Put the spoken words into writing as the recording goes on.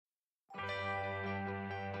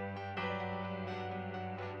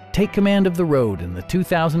Take command of the road in the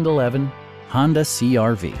 2011 Honda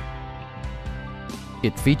CR-V.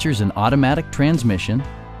 It features an automatic transmission,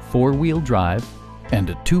 four-wheel drive, and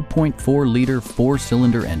a 2.4-liter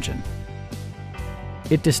four-cylinder engine.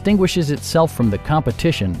 It distinguishes itself from the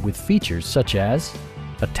competition with features such as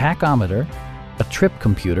a tachometer, a trip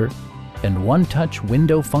computer, and one-touch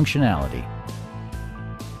window functionality.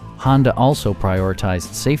 Honda also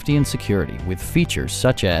prioritized safety and security with features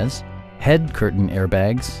such as head curtain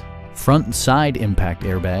airbags, front and side impact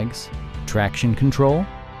airbags, traction control,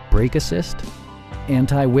 brake assist,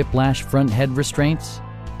 anti-whiplash front head restraints,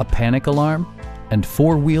 a panic alarm, and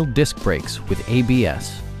four-wheel disc brakes with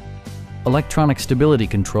ABS. Electronic stability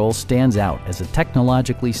control stands out as a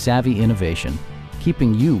technologically savvy innovation,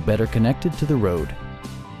 keeping you better connected to the road.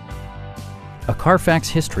 A Carfax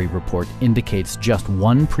history report indicates just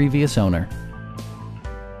one previous owner.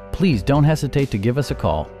 Please don't hesitate to give us a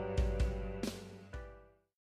call.